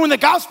 And when the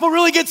gospel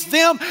really gets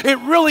them, it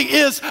really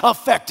is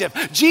effective.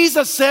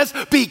 Jesus says,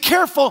 be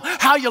careful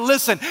how you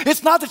listen.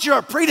 It's not that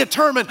you're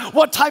predetermined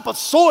what type of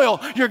soil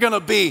you're going to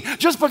be.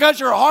 Just because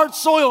you're hard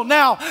soil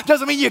now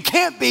doesn't mean you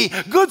can't be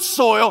good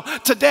soil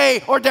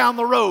today or down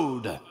the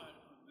road.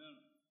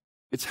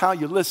 It's how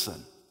you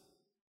listen.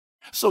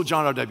 So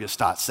John R.W.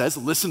 Stott says,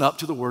 listen up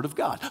to the word of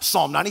God.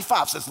 Psalm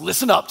 95 says,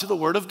 listen up to the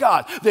word of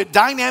God. That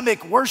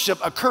dynamic worship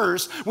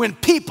occurs when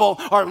people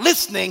are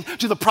listening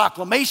to the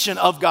proclamation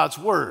of God's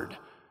word.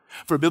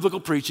 For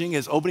biblical preaching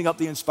is opening up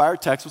the inspired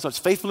text with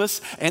such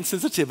faithfulness and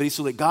sensitivity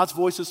so that God's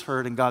voice is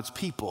heard and God's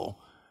people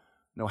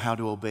know how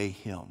to obey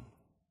him.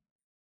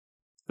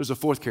 There's a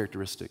fourth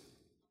characteristic.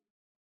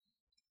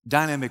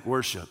 Dynamic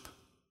worship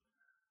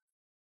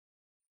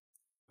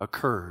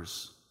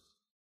occurs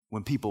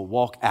when people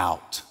walk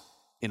out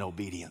in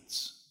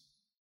obedience.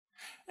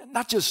 And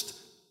not just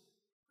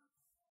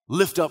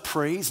lift up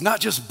praise,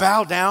 not just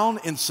bow down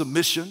in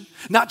submission,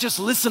 not just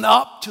listen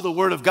up to the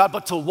word of God,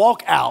 but to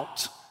walk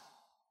out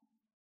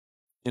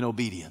in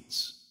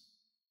obedience.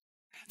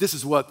 This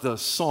is what the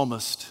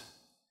psalmist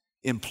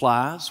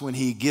implies when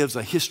he gives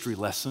a history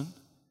lesson,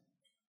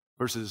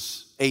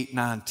 verses 8,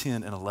 9,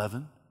 10, and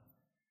 11.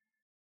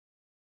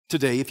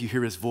 Today, if you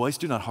hear his voice,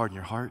 do not harden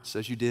your hearts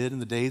as you did in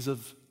the days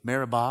of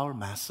Meribah or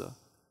Massah.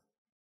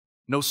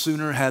 No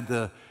sooner had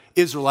the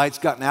Israelites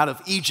gotten out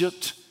of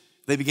Egypt,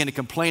 they began to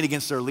complain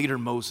against their leader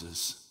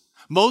Moses.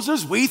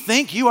 Moses, we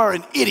think you are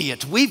an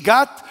idiot. We've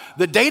got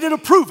the data to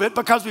prove it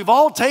because we've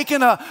all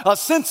taken a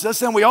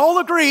census and we all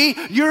agree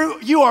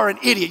you are an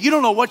idiot. You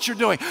don't know what you're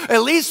doing.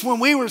 At least when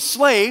we were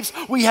slaves,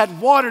 we had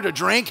water to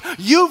drink.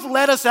 You've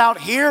led us out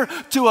here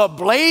to a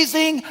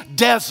blazing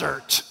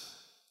desert.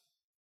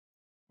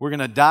 We're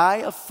going to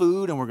die of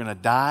food and we're going to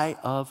die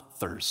of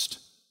thirst.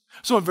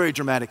 So in very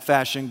dramatic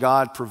fashion,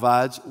 God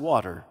provides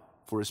water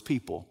for his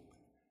people.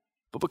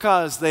 But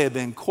because they had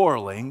been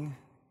quarreling,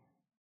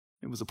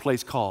 it was a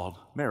place called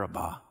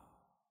Meribah.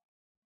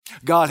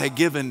 God had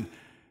given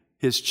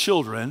his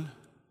children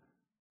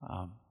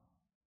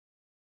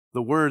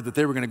the word that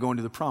they were going to go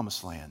into the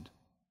promised land.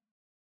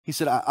 He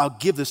said, I'll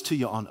give this to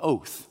you on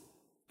oath.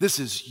 This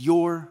is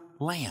your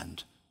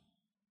land.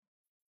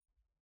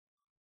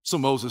 So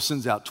Moses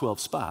sends out 12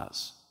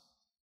 spies.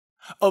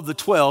 Of the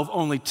 12,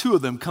 only 2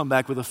 of them come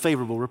back with a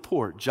favorable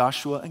report,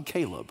 Joshua and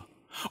Caleb.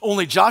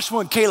 Only Joshua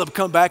and Caleb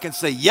come back and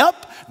say, yep,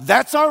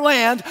 that's our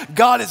land.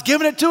 God has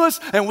given it to us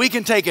and we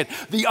can take it.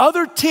 The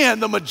other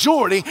 10, the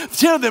majority,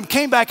 10 of them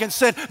came back and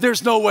said,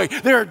 there's no way.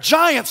 There are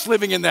giants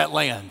living in that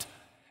land.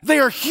 They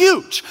are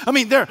huge. I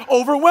mean, they're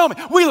overwhelming.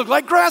 We look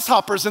like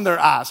grasshoppers in their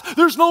eyes.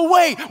 There's no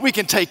way we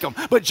can take them.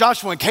 But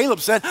Joshua and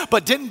Caleb said,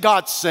 but didn't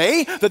God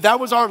say that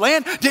that was our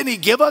land? Didn't he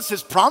give us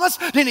his promise?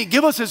 Didn't he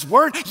give us his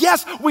word?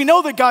 Yes, we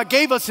know that God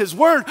gave us his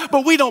word,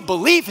 but we don't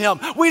believe him.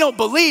 We don't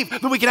believe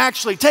that we can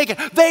actually take it.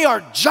 They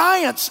are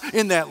giants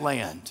in that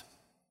land.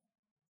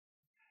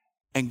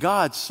 And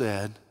God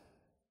said,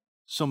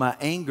 so my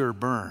anger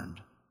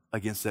burned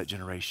against that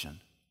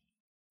generation.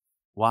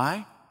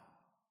 Why?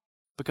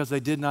 Because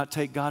they did not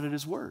take God at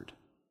his word.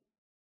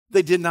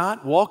 They did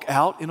not walk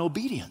out in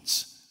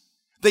obedience.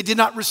 They did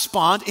not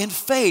respond in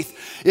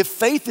faith. If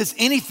faith is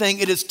anything,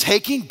 it is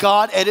taking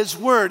God at his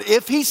word.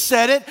 If he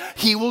said it,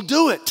 he will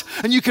do it.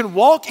 And you can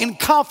walk in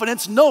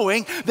confidence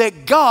knowing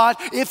that God,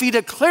 if he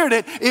declared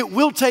it, it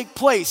will take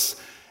place.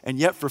 And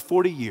yet for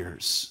 40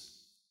 years,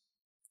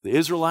 the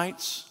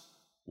Israelites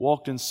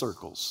walked in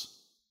circles.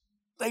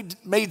 They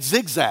made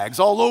zigzags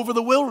all over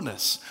the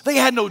wilderness. They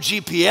had no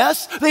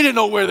GPS. They didn't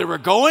know where they were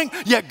going,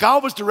 yet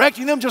God was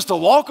directing them just to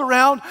walk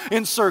around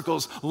in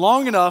circles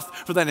long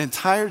enough for that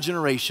entire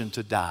generation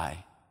to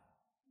die.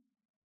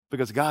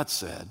 Because God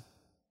said,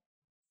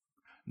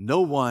 no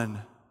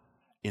one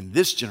in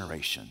this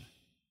generation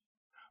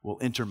will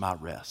enter my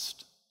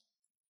rest.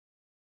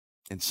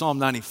 In Psalm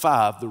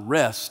 95, the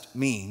rest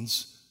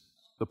means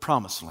the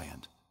promised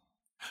land.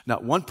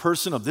 Not one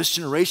person of this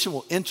generation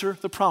will enter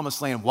the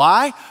promised land.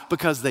 Why?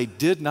 Because they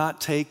did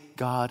not take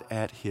God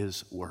at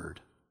his word.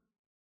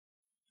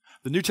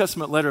 The New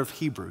Testament letter of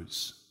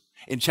Hebrews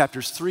in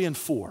chapters 3 and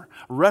 4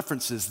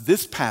 references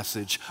this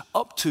passage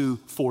up to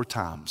 4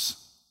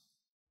 times.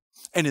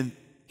 And in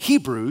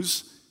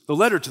Hebrews, the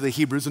letter to the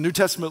Hebrews, the New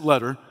Testament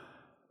letter,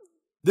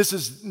 this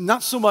is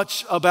not so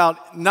much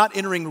about not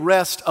entering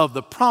rest of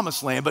the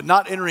promised land, but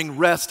not entering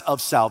rest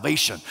of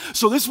salvation.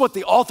 So this is what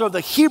the author of the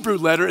Hebrew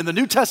letter in the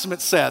New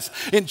Testament says.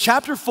 In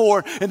chapter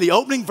 4, in the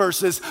opening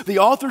verses, the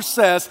author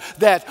says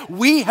that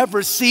we have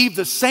received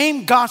the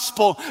same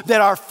gospel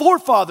that our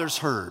forefathers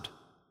heard,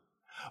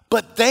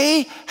 but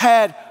they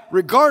had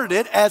regarded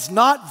it as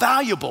not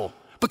valuable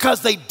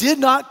because they did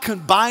not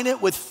combine it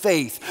with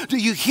faith. Do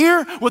you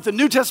hear what the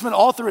New Testament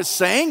author is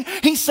saying?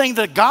 He's saying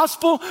the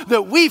gospel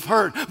that we've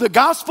heard, the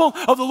gospel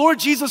of the Lord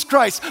Jesus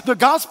Christ, the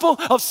gospel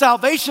of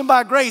salvation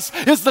by grace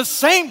is the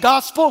same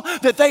gospel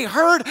that they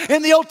heard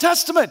in the Old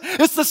Testament.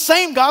 It's the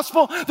same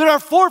gospel that our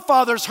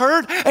forefathers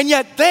heard, and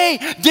yet they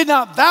did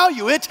not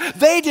value it.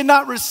 They did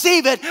not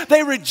receive it.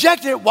 They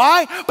rejected it.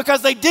 Why?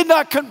 Because they did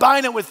not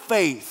combine it with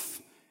faith.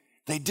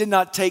 They did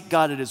not take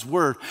God at his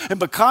word. And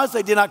because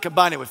they did not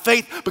combine it with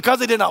faith, because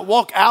they did not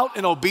walk out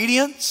in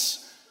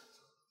obedience,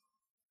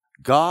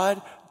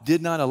 God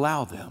did not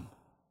allow them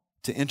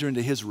to enter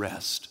into his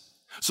rest.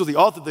 So the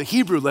author of the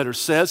Hebrew letter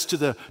says to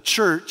the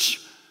church,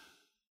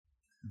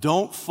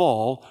 don't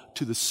fall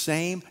to the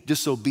same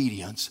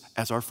disobedience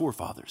as our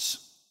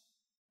forefathers.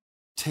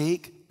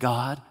 Take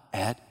God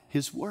at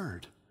his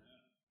word.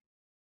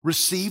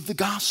 Receive the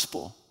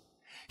gospel.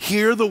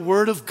 Hear the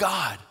word of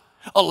God.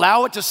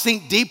 Allow it to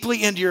sink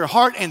deeply into your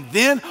heart and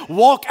then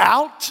walk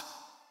out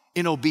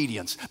in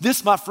obedience.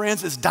 This, my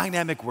friends, is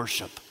dynamic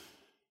worship.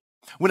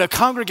 When a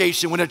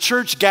congregation, when a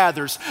church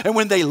gathers, and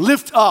when they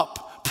lift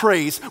up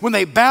praise, when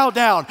they bow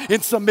down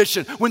in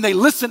submission, when they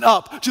listen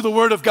up to the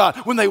word of God,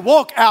 when they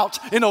walk out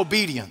in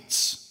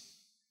obedience,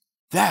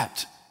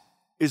 that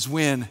is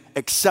when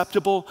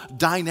acceptable,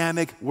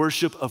 dynamic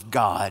worship of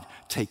God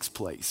takes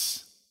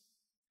place.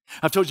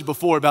 I've told you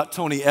before about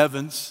Tony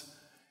Evans.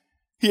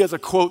 He has a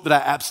quote that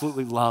I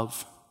absolutely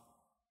love.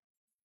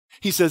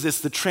 He says,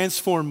 it's the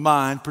transformed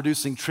mind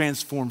producing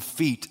transformed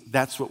feet.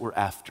 That's what we're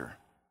after.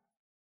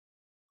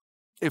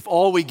 If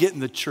all we get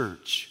in the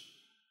church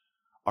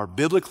are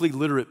biblically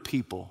literate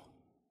people,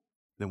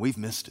 then we've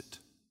missed it.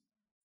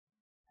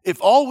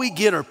 If all we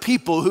get are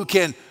people who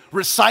can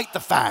recite the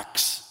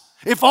facts,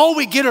 if all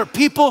we get are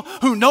people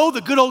who know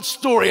the good old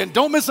story, and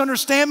don't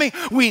misunderstand me,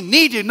 we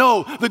need to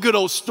know the good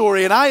old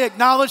story. And I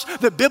acknowledge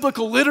that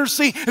biblical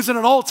literacy is at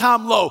an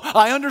all-time low.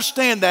 I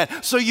understand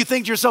that. So you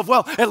think to yourself,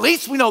 well, at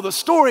least we know the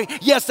story.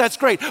 Yes, that's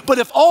great. But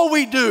if all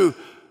we do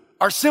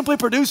are simply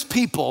produce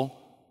people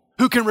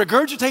who can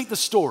regurgitate the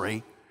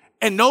story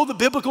and know the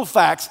biblical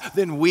facts,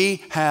 then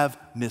we have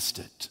missed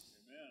it.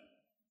 Amen.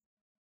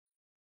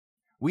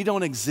 We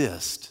don't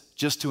exist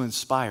just to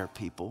inspire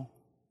people.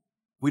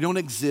 We don't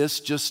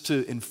exist just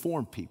to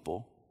inform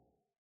people,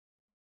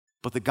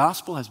 but the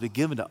gospel has been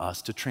given to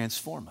us to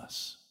transform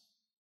us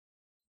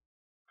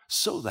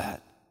so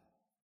that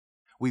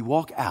we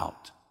walk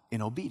out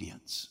in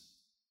obedience.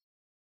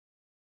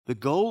 The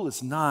goal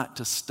is not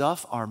to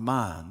stuff our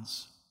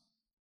minds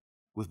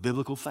with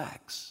biblical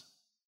facts.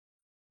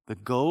 The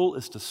goal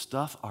is to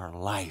stuff our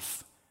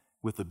life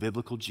with the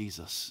biblical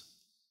Jesus.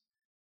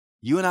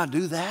 You and I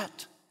do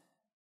that,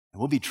 and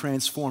we'll be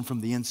transformed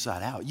from the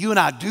inside out. You and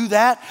I do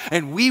that,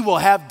 and we will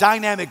have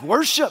dynamic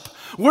worship.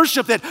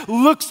 Worship that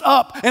looks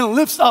up and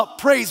lifts up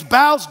praise,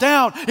 bows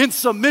down in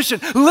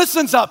submission,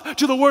 listens up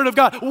to the word of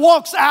God,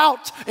 walks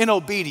out in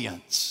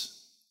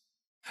obedience.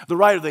 The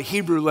writer of the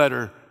Hebrew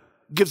letter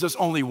gives us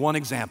only one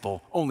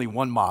example, only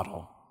one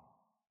model.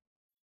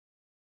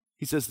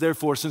 He says,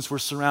 therefore, since we're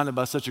surrounded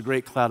by such a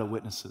great cloud of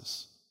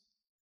witnesses,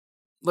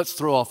 let's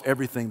throw off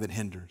everything that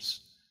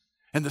hinders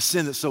and the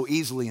sin that so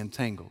easily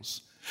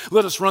entangles.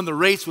 Let us run the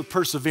race with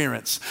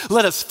perseverance.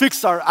 Let us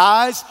fix our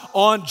eyes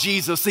on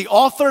Jesus, the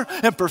author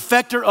and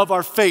perfecter of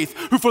our faith,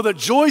 who for the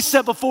joy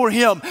set before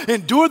him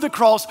endured the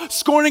cross,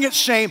 scorning its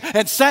shame,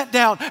 and sat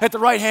down at the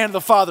right hand of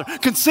the Father.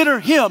 Consider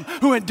him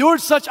who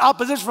endured such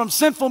opposition from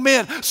sinful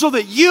men so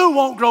that you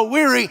won't grow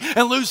weary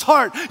and lose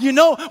heart. You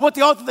know what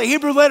the author of the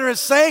Hebrew letter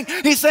is saying?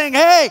 He's saying,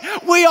 hey,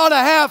 we ought to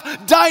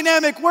have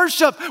dynamic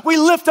worship. We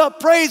lift up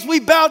praise. We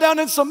bow down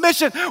in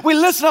submission. We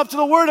listen up to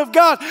the word of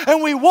God,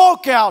 and we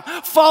walk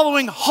out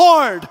following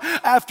hard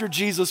after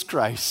Jesus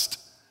Christ.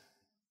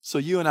 So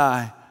you and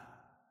I,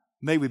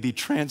 may we be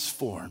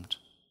transformed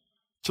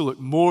to look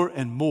more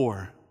and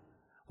more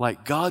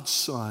like God's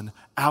Son,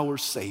 our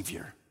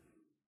Savior.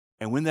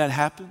 And when that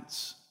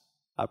happens,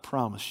 I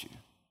promise you,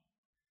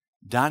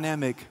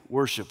 dynamic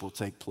worship will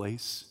take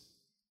place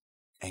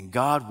and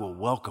God will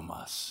welcome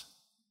us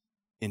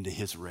into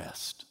his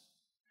rest.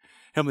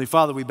 Heavenly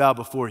Father, we bow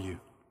before you.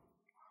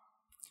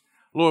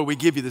 Lord, we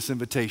give you this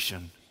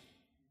invitation.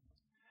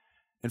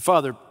 And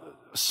Father,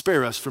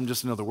 spare us from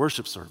just another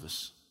worship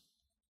service.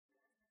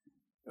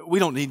 We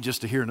don't need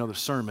just to hear another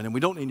sermon, and we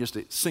don't need just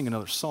to sing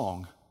another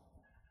song.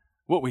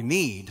 What we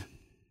need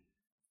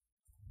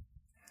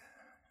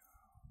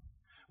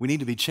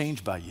to be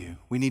changed by you.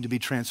 We need to be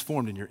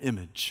transformed in your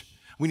image.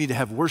 We need to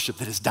have worship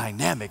that is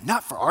dynamic,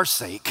 not for our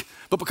sake,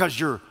 but because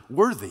you're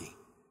worthy.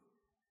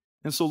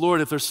 And so, Lord,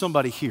 if there's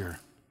somebody here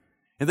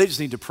and they just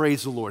need to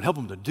praise the Lord, help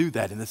them to do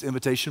that in this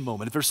invitation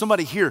moment. If there's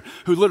somebody here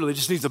who literally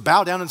just needs to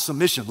bow down in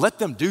submission, let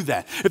them do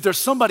that. If there's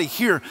somebody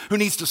here who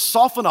needs to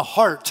soften a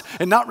heart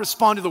and not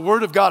respond to the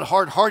word of God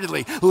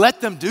hard-heartedly,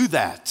 let them do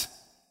that.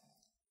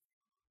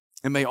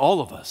 And may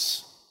all of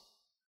us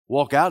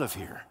walk out of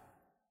here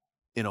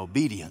in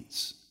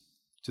obedience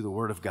to the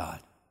word of God.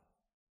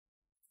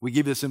 We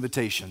give this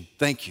invitation.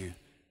 Thank you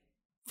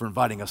for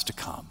inviting us to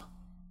come.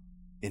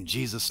 In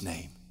Jesus'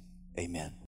 name, amen.